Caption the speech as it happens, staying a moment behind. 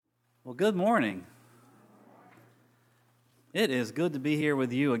Well, good morning. It is good to be here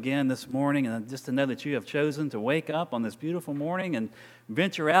with you again this morning, and just to know that you have chosen to wake up on this beautiful morning and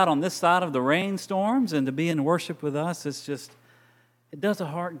venture out on this side of the rainstorms and to be in worship with us. It does a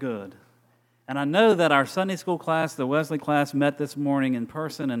heart good. And I know that our Sunday school class, the Wesley class, met this morning in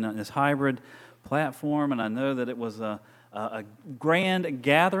person in this hybrid platform, and I know that it was a grand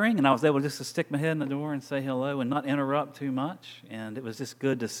gathering, and I was able just to stick my head in the door and say hello and not interrupt too much. And it was just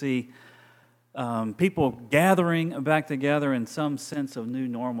good to see people gathering back together in some sense of new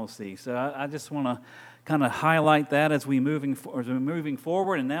normalcy. So I just want to kind of highlight that as we're moving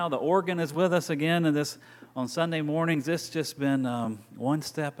forward. And now the organ is with us again, and this on Sunday mornings. It's just been one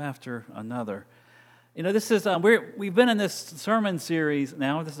step after another. You know, this is we've been in this sermon series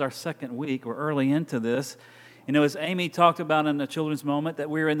now. This is our second week. We're early into this. You know, as Amy talked about in the children's moment, that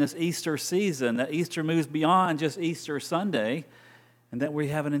we're in this Easter season, that Easter moves beyond just Easter Sunday, and that we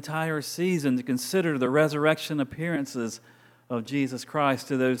have an entire season to consider the resurrection appearances of Jesus Christ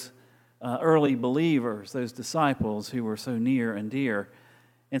to those early believers, those disciples who were so near and dear.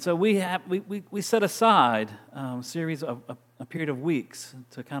 And so we set aside a period of weeks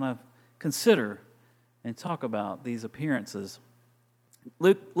to kind of consider and talk about these appearances.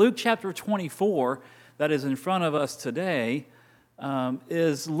 Luke chapter 24, that is in front of us today,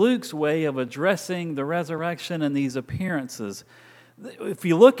 is Luke's way of addressing the resurrection and these appearances. If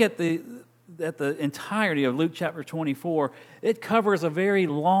you look at the entirety of Luke chapter 24, it covers a very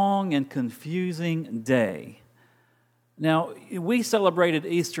long and confusing day. Now, we celebrated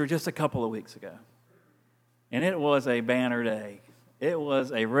Easter just a couple of weeks ago, and it was a banner day. It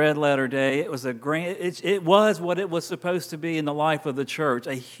was a red-letter day. It was it was what it was supposed to be in the life of the church,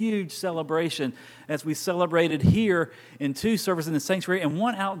 a huge celebration as we celebrated here in two services in the sanctuary and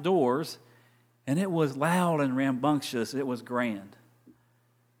one outdoors, and it was loud and rambunctious. It was grand.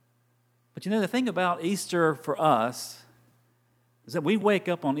 But you know, the thing about Easter for us is that we wake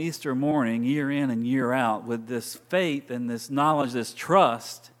up on Easter morning, year in and year out, with this faith and this knowledge, this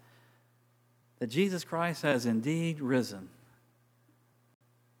trust that Jesus Christ has indeed risen.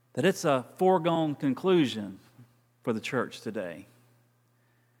 That it's a foregone conclusion for the church today.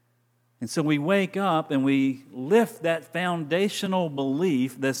 And so we wake up and we lift that foundational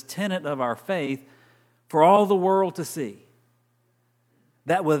belief, this tenet of our faith, for all the world to see.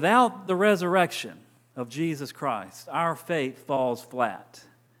 That without the resurrection of Jesus Christ, our faith falls flat.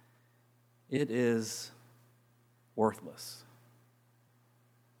 It is worthless.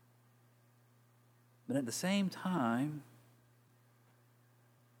 But at the same time,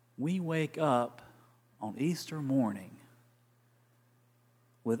 we wake up on Easter morning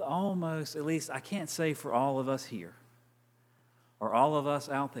with almost, at least I can't say for all of us here or all of us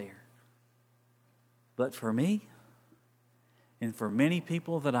out there, but for me and for many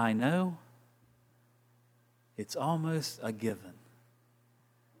people that I know, it's almost a given.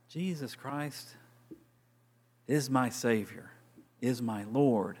 Jesus Christ is my Savior, is my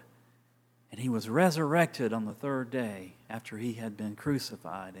Lord, and He was resurrected on the third day after He had been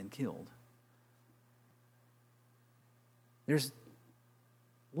crucified and killed. There's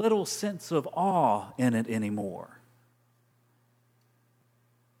little sense of awe in it anymore.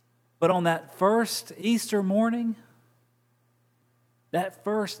 But on that first Easter morning, that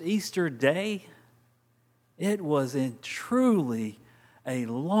first Easter day, it was truly a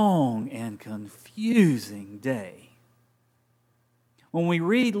long and confusing day. When we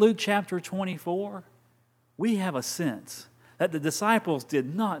read Luke chapter 24, we have a sense that the disciples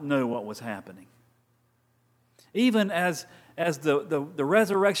did not know what was happening. Even as the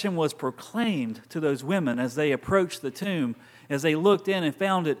resurrection was proclaimed to those women as they approached the tomb, as they looked in and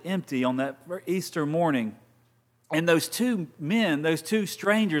found it empty on that Easter morning, and those two men, those two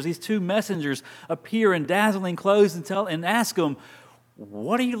strangers, these two messengers appear in dazzling clothes and ask them,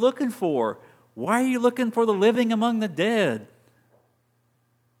 "What are you looking for? Why are you looking for the living among the dead?"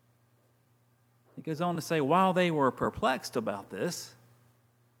 He goes on to say, while they were perplexed about this,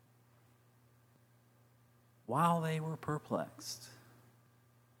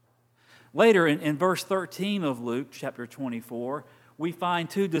 later in verse 13 of Luke chapter 24, we find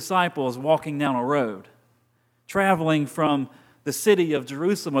two disciples walking down a road, traveling from the city of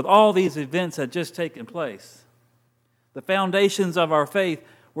Jerusalem with all these events had just taken place. The foundations of our faith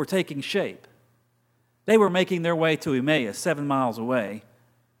were taking shape. They were making their way to Emmaus, 7 miles away.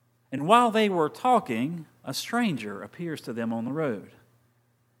 And while they were talking, a stranger appears to them on the road,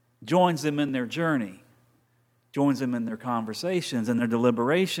 joins them in their journey, joins them in their conversations and their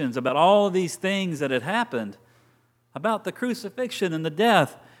deliberations about all of these things that had happened, about the crucifixion and the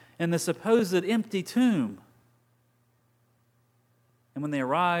death and the supposed empty tomb. And when they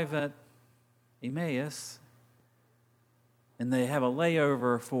arrive at Emmaus and they have a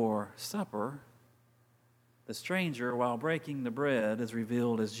layover for supper, the stranger, while breaking the bread, is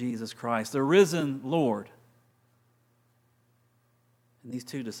revealed as Jesus Christ, the risen Lord. And these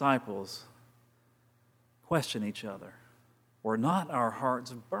two disciples question each other. Were not our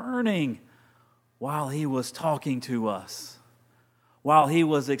hearts burning while he was talking to us, while he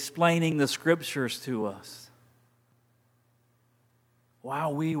was explaining the scriptures to us,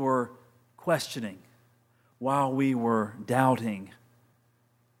 while we were questioning, while we were doubting,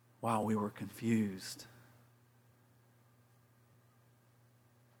 while we were confused?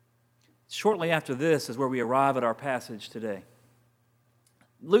 Shortly after this is where we arrive at our passage today.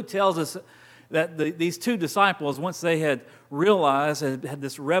 Luke tells us that these two disciples, once they had realized, had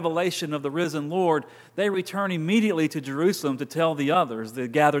this revelation of the risen Lord, they return immediately to Jerusalem to tell the others, the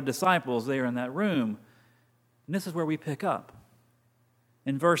gathered disciples there in that room. And this is where we pick up.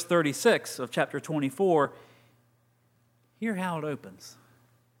 In verse 36 of chapter 24, hear how it opens.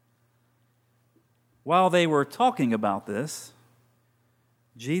 While they were talking about this,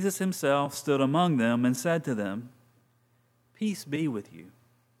 Jesus himself stood among them and said to them, "Peace be with you."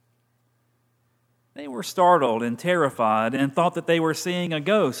 They were startled and terrified and thought that they were seeing a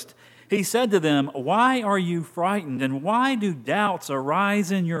ghost. He said to them, "Why are you frightened, and why do doubts arise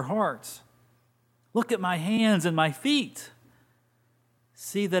in your hearts? Look at my hands and my feet.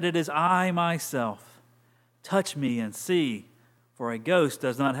 See that it is I myself. Touch me and see, for a ghost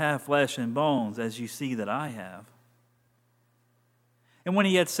does not have flesh and bones, as you see that I have." And when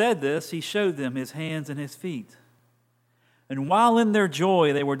he had said this, he showed them his hands and his feet. And while in their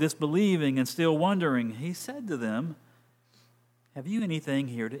joy they were disbelieving and still wondering, he said to them, "Have you anything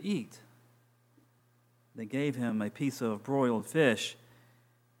here to eat?" They gave him a piece of broiled fish,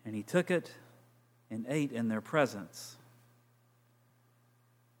 and he took it and ate in their presence.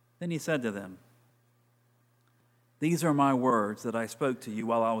 Then he said to them, "These are my words that I spoke to you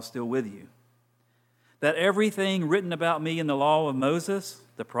while I was still with you, that everything written about me in the law of Moses,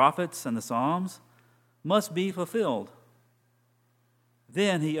 the prophets, and the Psalms must be fulfilled."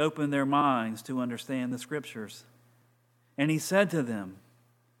 Then he opened their minds to understand the Scriptures. And he said to them,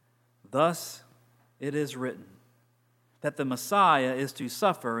 "Thus it is written, that the Messiah is to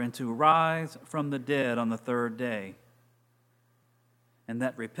suffer and to rise from the dead on the third day, and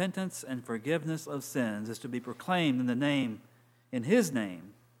that repentance and forgiveness of sins is to be proclaimed in his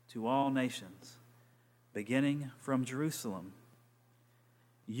name to all nations, beginning from Jerusalem.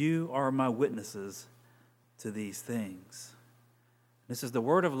 You are my witnesses to these things." This is the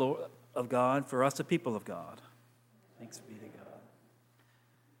word of God for us, the people of God. Thanks be to God.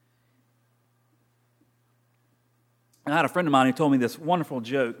 I had a friend of mine who told me this wonderful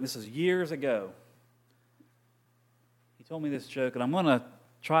joke. This is years ago. He told me this joke, and I'm going to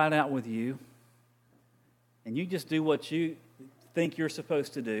try it out with you. And you just do what you think you're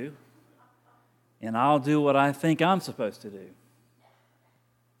supposed to do, and I'll do what I think I'm supposed to do.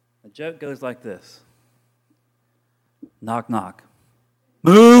 The joke goes like this. Knock, knock.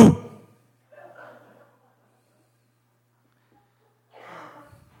 Moo!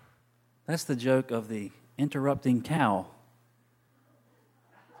 That's the joke of the interrupting cow.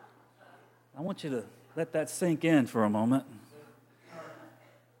 I want you to let that sink in for a moment.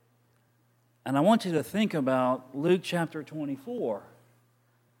 And I want you to think about Luke chapter 24.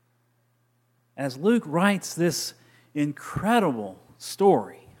 As Luke writes this incredible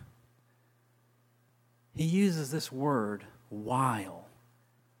story, he uses this word, while,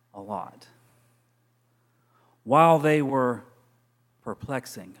 a lot. While they were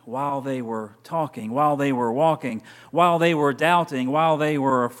perplexing, while they were talking, while they were walking, while they were doubting, while they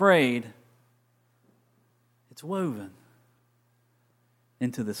were afraid, it's woven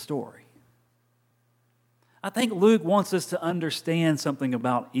into the story. I think Luke wants us to understand something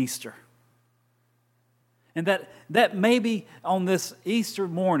about Easter. And that maybe on this Easter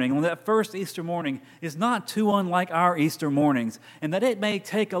morning, on that first Easter morning, is not too unlike our Easter mornings. And that it may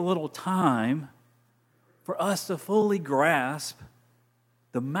take a little time for us to fully grasp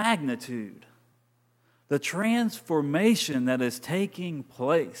the magnitude, the transformation that is taking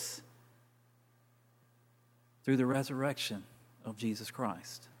place through the resurrection of Jesus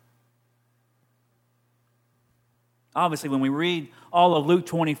Christ. Obviously, when we read all of Luke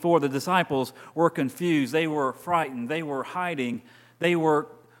 24, the disciples were confused. They were frightened. They were hiding. They were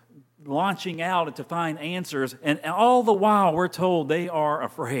launching out to find answers. And all the while, we're told they are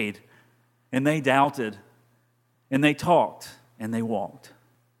afraid. And they doubted. And they talked. And they walked.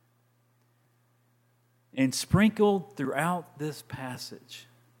 And sprinkled throughout this passage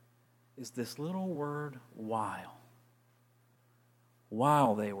is this little word, while.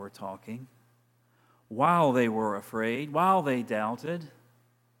 while they were talking, while they were afraid, while they doubted,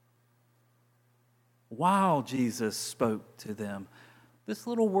 while Jesus spoke to them. This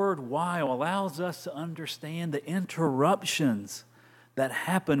little word while allows us to understand the interruptions that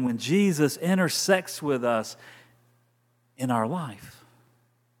happen when Jesus intersects with us in our life.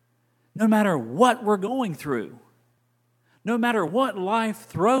 No matter what we're going through, no matter what life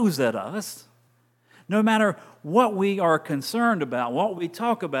throws at us, no matter what we are concerned about, what we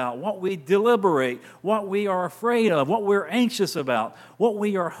talk about, what we deliberate, what we are afraid of, what we're anxious about, what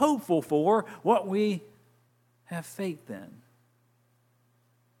we are hopeful for, what we have faith in,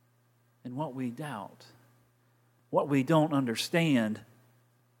 and what we doubt, what we don't understand,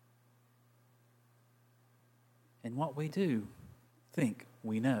 and what we do think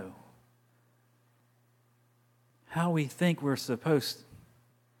we know. How we think we're supposed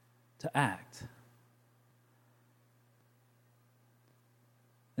to act.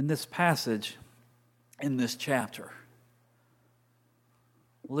 In this passage, in this chapter,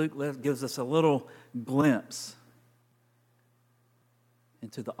 Luke gives us a little glimpse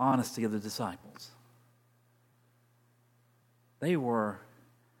into the honesty of the disciples. They were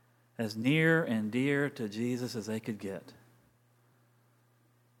as near and dear to Jesus as they could get,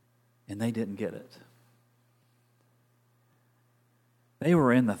 and they didn't get it. They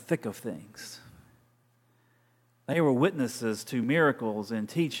were in the thick of things. They were witnesses to miracles and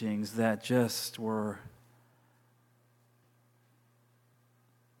teachings that just were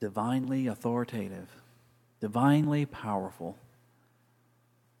divinely authoritative, divinely powerful.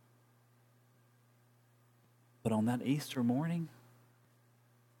 But on that Easter morning,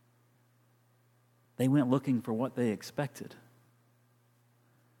 they went looking for what they expected.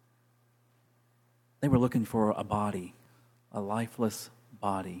 They were looking for a body, a lifeless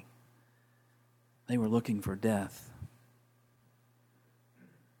body. They were looking for death.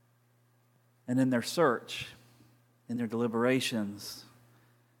 And in their search, in their deliberations,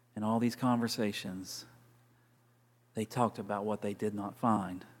 in all these conversations, they talked about what they did not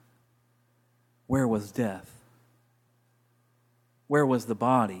find. Where was death? Where was the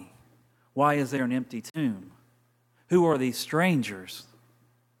body? Why is there an empty tomb? Who are these strangers?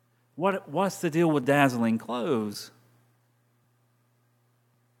 What's the deal with dazzling clothes?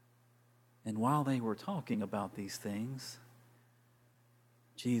 And while they were talking about these things,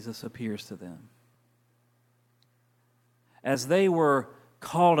 Jesus appears to them. As they were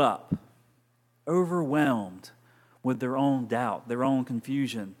caught up, overwhelmed with their own doubt, their own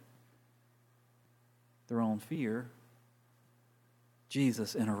confusion, their own fear,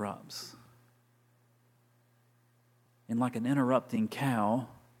 Jesus interrupts. And like an interrupting cow,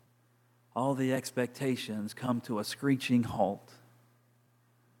 all the expectations come to a screeching halt.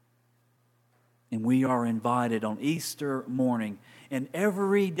 And we are invited on Easter morning and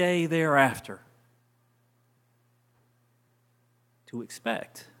every day thereafter to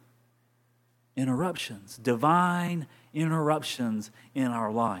expect interruptions, divine interruptions in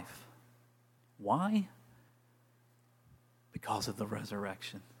our life. Why? Because of the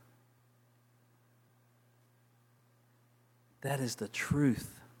resurrection. That is the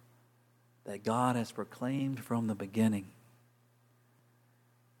truth that God has proclaimed from the beginning.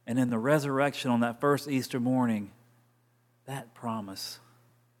 And in the resurrection on that first Easter morning, that promise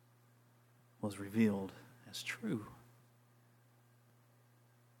was revealed as true.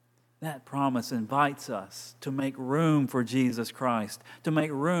 That promise invites us to make room for Jesus Christ, to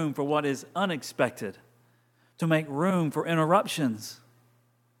make room for what is unexpected, to make room for interruptions,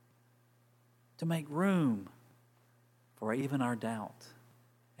 to make room for even our doubt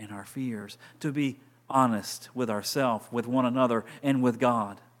and our fears, to be honest with ourselves, with one another, and with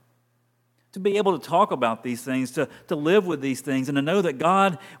God. To be able to talk about these things, to live with these things, and to know that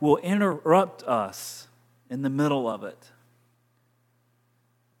God will interrupt us in the middle of it.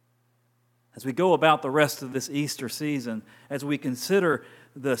 As we go about the rest of this Easter season, as we consider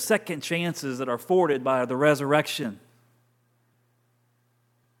the second chances that are afforded by the resurrection,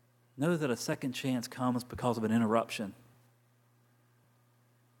 know that a second chance comes because of an interruption.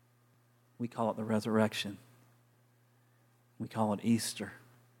 We call it the resurrection. We call it Easter.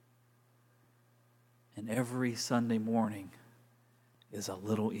 And every Sunday morning is a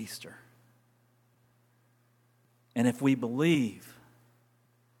little Easter. And if we believe,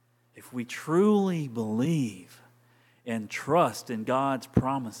 if we truly believe and trust in God's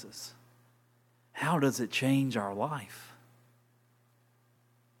promises, how does it change our life?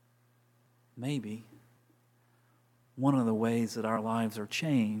 Maybe one of the ways that our lives are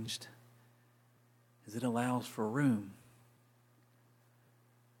changed is it allows for room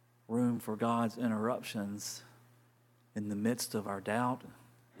for God's interruptions in the midst of our doubt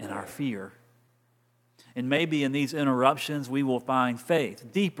and our fear. And maybe in these interruptions we will find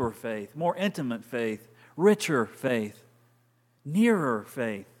faith, deeper faith, more intimate faith, richer faith, nearer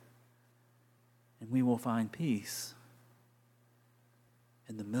faith. And we will find peace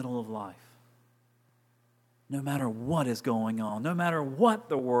in the middle of life. No matter what is going on, no matter what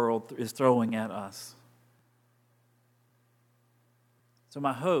the world is throwing at us. So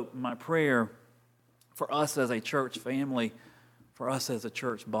my hope, my prayer for us as a church family, for us as a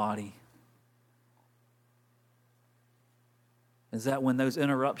church body, is that when those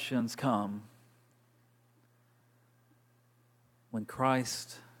interruptions come, when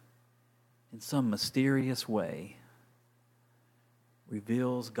Christ, in some mysterious way,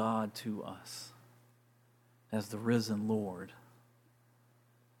 reveals God to us as the risen Lord,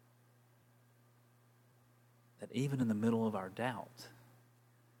 that even in the middle of our doubt,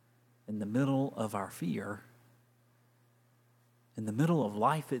 in the middle of our fear, in the middle of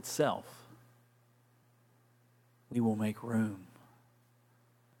life itself, we will make room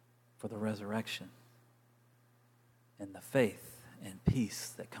for the resurrection and the faith and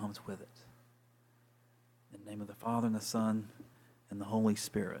peace that comes with it. In the name of the Father, and the Son, and the Holy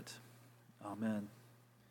Spirit. Amen.